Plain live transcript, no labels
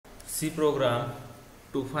C program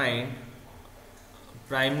to find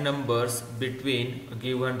prime numbers between a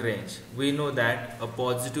given range. We know that a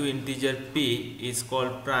positive integer p is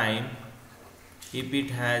called prime if it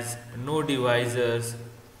has no divisors,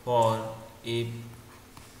 or if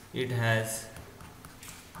it has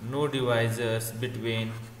no divisors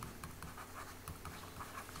between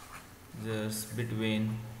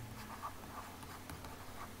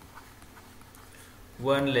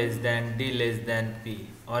 1 less than d less than p,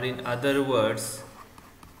 or in other words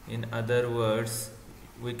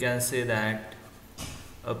we can say that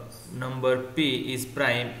a number p is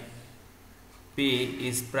prime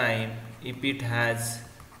if it has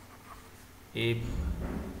if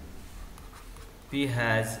p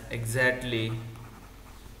has exactly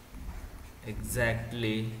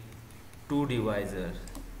two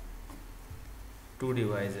divisors.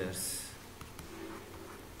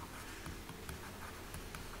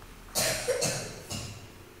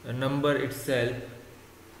 A number itself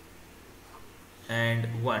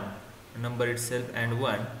and 1,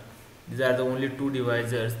 these are the only two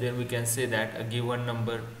divisors, then we can say that a given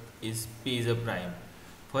number is p is a prime.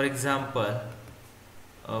 For example,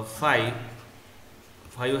 5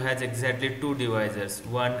 has exactly two divisors,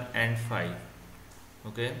 1 and 5.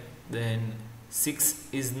 Okay, then 6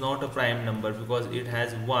 is not a prime number because it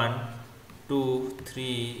has 1, 2,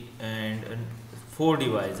 3 and 4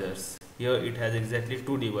 divisors. Here it has exactly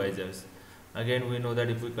two divisors. Again, we know that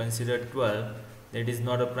if we consider 12, that is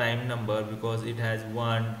not a prime number because it has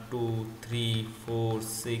 1, 2, 3, 4,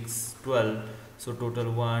 6, 12. So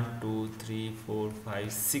total 1, 2, 3, 4,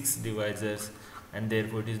 5, 6 divisors, and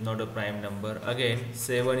therefore it is not a prime number. Again,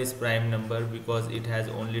 7 is prime number because it has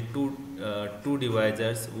only two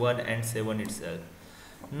divisors, 1 and 7 itself.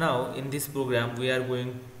 Now in this program we are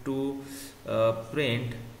going to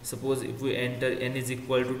print, suppose if we enter n is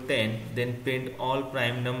equal to 10, then print all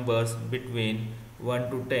prime numbers between 1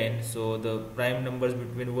 to 10. So the prime numbers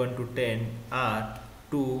between 1 to 10 are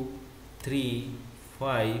 2, 3,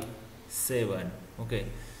 5, 7. Okay,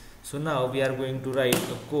 so now we are going to write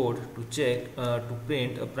a code to check to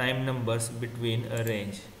print a prime numbers between a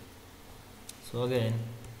range. So again,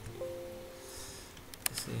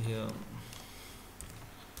 say here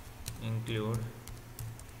include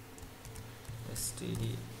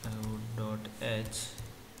stdout.h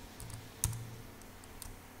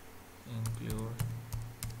include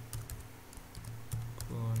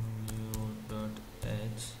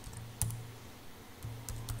conview.h.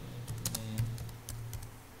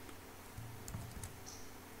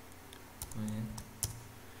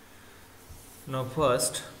 Now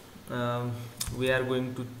first we are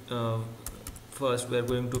going to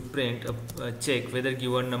print check whether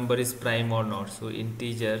given number is prime or not. So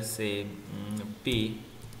integer, say p,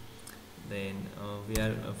 then we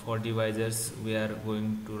are for divisors we are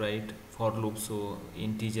going to write for loop, so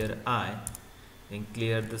integer I, then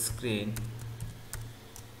clear the screen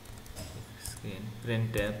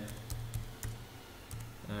printf,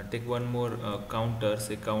 take one more counter,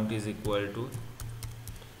 say count is equal to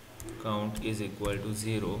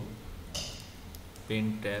 0,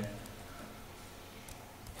 printf,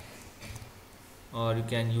 or you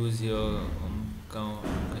can use your count.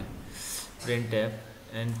 Okay. Printf,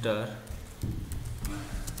 enter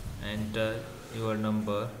your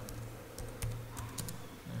number.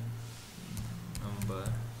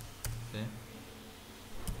 Okay,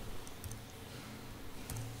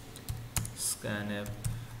 scanf,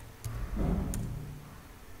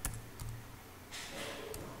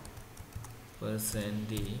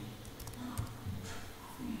 %d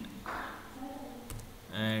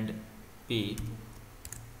and p.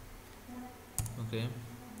 Okay,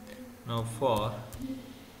 now for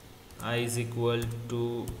I is equal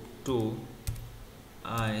to 2,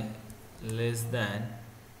 I less than,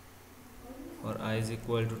 or I is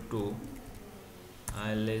equal to 2,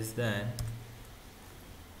 I less than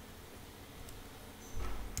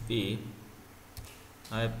p,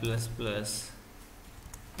 I plus plus.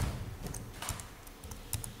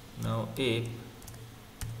 Now if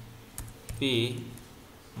p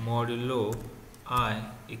modulo I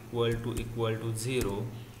equal to 0,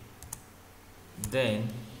 then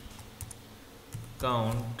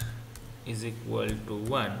count is equal to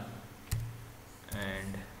 1,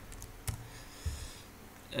 and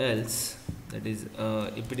else, that is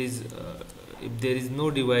if there is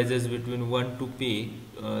no divisors between 1 to p,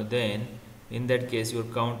 then in that case your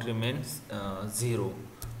count remains 0.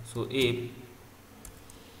 So if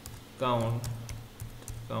count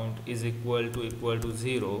is equal to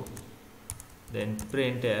 0, then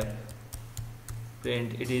print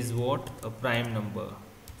it is what? A prime number.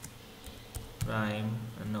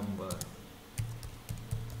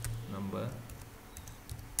 number,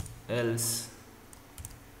 else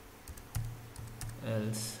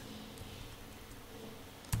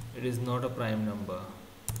it is not a prime number.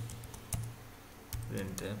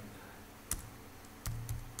 Printf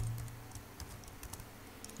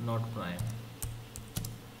not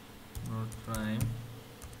prime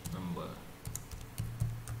number.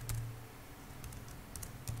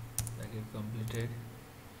 Like it completed,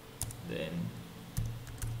 then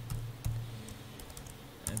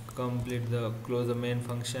complete the close the main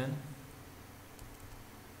function.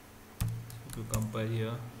 To compile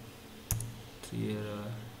here, 3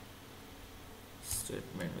 error,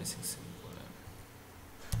 statement missing semicolon.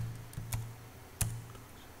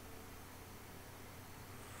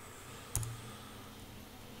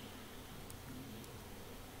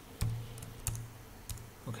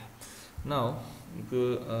 Okay, now if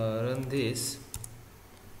you run this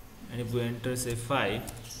and if we enter say 5,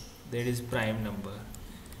 that is prime number.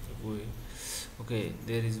 If we, okay,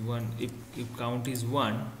 there is one, if count is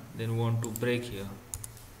 1, then we want to break here,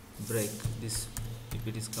 break this. If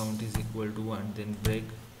it is count is equal to 1, then break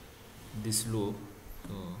this loop.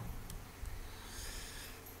 So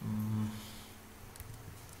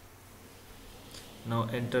now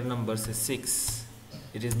enter number say 6,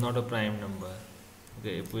 it is not a prime number.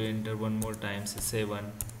 Okay, if we enter one more time say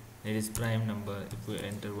 7, it is prime number. If we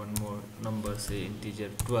enter one more number say integer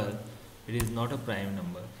 12, it is not a prime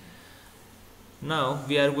number. Now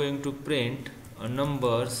we are going to print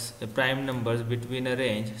prime numbers between a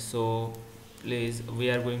range. So please, we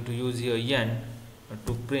are going to use here n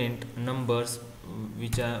to print numbers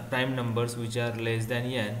which are prime numbers which are less than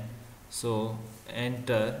n. So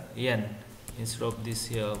enter n. Instead of this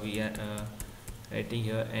here we are writing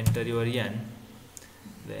here enter your n.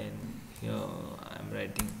 Then here I am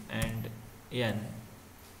writing and n.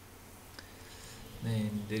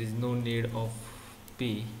 Then there is no need of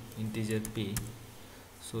p, integer p.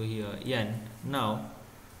 So here n. Now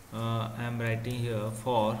I am writing here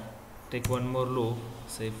for, take one more loop,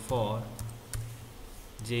 say for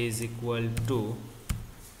j is equal to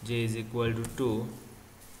 2,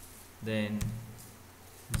 then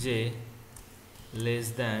j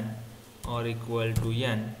less than or equal to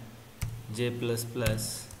n, j plus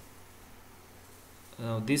plus.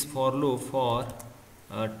 Now this for loop for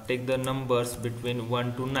take the numbers between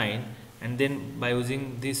 1 to 9, and then by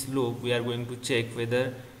using this loop we are going to check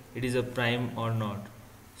whether it is a prime or not.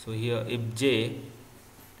 So here if j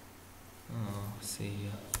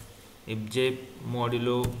if j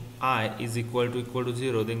modulo I is equal to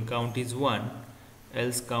 0, then count is 1,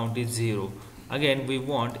 else count is 0. Again we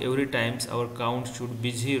want every times our count should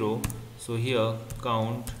be 0. So here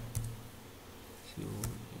count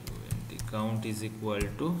is equal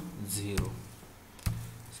to 0.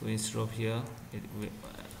 So instead of here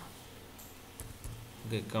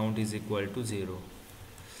count is equal to 0.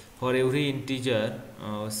 For every integer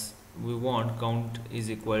we want count is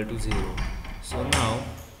equal to 0. So now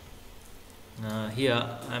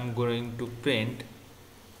here I am going to print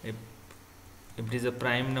if it is a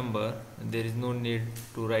prime number, there is no need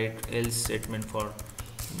to write else statement for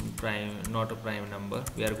prime, not a prime number.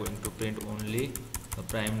 We are going to print only a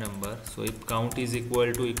prime number. So if count is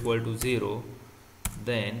equal to 0,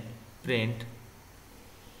 then print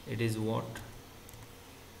it is what?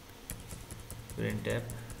 Printf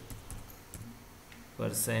 %d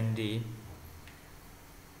 %d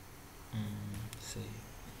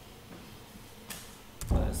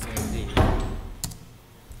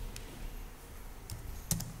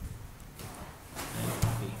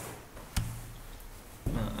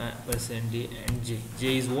 %d and j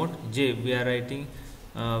is what? J we are writing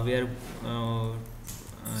we are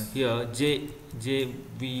here j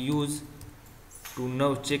we use to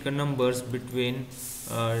now check a numbers between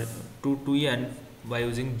 2 to n by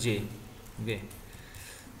using j. Okay,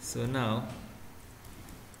 so now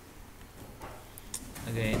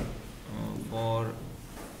again for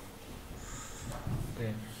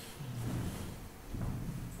okay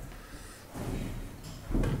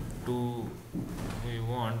 2 we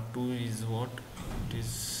want 2 is what? It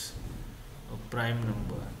is a prime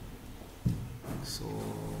number, so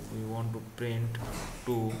we want to print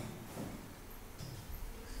 2.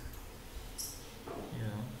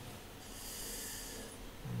 Yeah,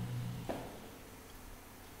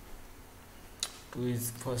 2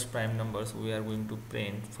 is first prime number, so we are going to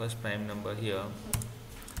print first prime number here.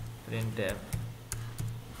 Printf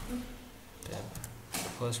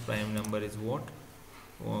first prime number is what?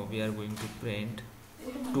 We are going to print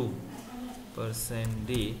 2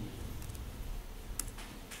 %d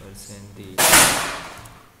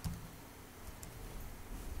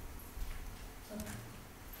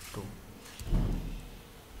 2.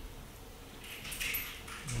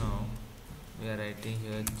 are writing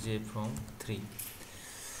here j from 3.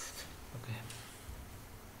 Okay,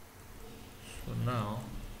 so now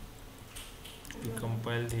we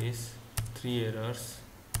compile these 3 errors.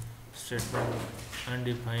 Statement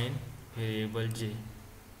undefined variable j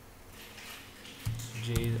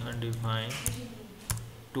is undefined,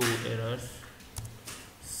 2 errors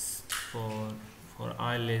for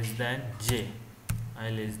I less than j,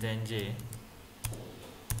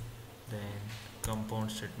 then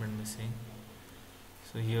compound statement missing.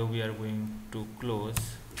 So here we are going to close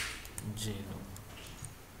j loop.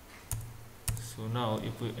 So now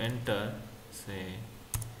if we enter say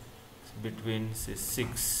between say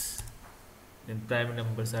 6, then prime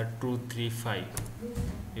numbers are 2, 3, 5.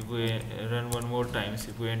 If we run one more times,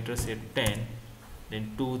 if we enter say 10,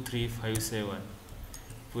 then 2, 3, 5, 7.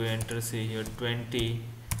 If we enter say here 20,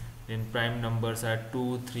 then prime numbers are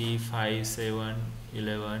 2, 3, 5, 7,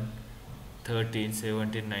 11, 13,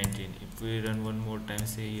 17, 19. If we run one more time,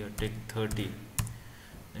 say here take 30,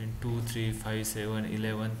 then 2, 3, 5, 7,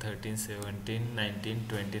 11, 13, 17, 19,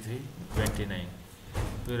 23, 29.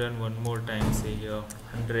 If we run one more time, say here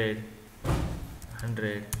 100,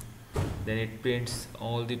 then it prints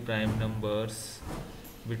all the prime numbers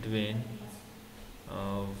between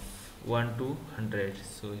 1 to 100.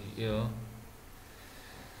 So here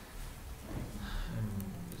I'm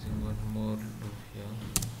using one more loop here.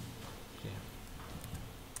 Okay,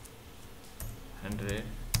 100,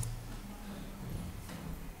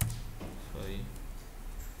 sorry,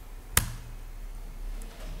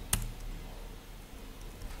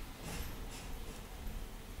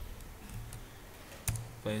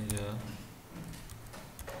 by here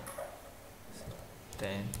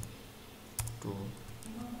 10, 2.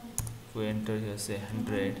 If we enter here say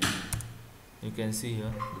 100, you can see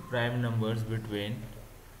here the prime numbers between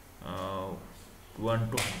 1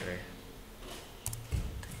 to 100.